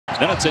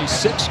Then it's a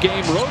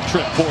 6-game road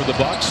trip for the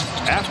Bucks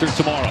after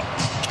tomorrow.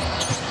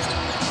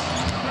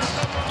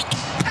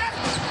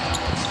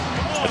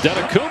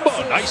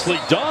 Antetokounmpo, nicely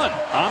done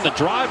on the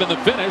drive and the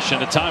finish,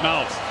 and a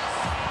timeout.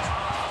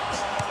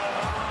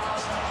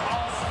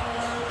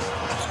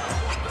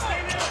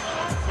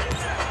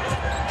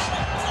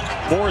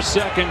 Four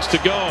seconds to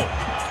go.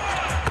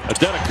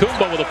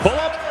 Antetokounmpo with a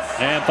pull-up,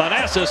 and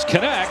Thanasis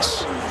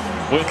connects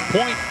with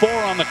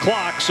 0.4 on the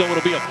clock, so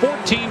it'll be a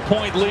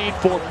 14-point lead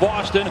for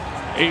Boston.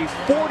 A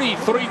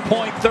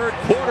 43-point third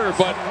quarter,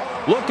 but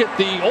look at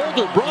the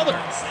older brother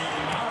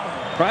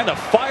trying to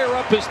fire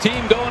up his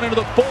team going into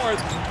the fourth.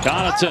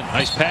 Connaughton,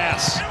 nice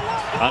pass.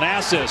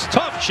 Thanasis,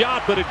 tough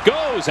shot, but it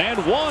goes, and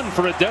one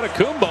for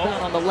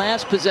Antetokounmpo. On the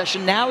last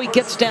possession, now he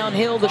gets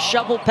downhill, the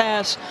shovel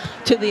pass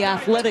to the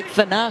athletic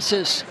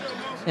Thanasis.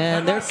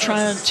 And they're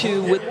trying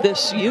to, with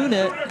this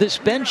unit, this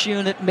bench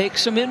unit, make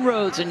some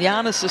inroads. And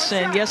Giannis is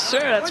saying, yes, sir,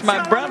 that's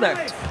my brother.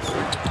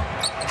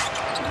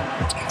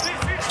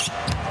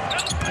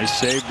 Nice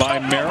save by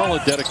Merrill.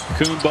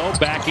 Antetokounmpo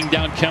backing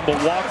down Kemba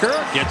Walker.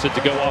 Gets it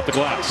to go off the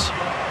glass.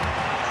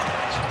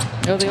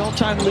 You know, the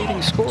all-time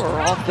leading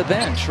scorer off the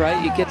bench,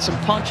 right? You get some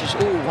punches.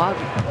 Oh,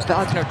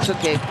 Wagner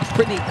took a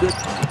pretty good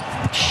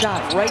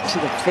shot right to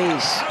the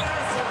face.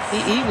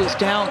 He was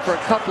down for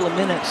a couple of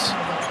minutes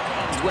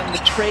when the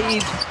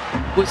trade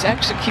was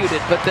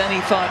executed, but then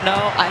he thought, no,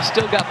 I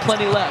still got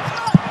plenty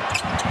left.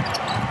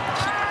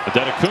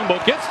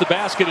 Antetokounmpo gets the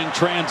basket in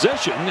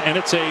transition, and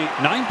it's a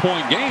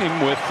 9-point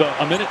game with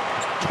a minute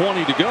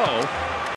 20 to go.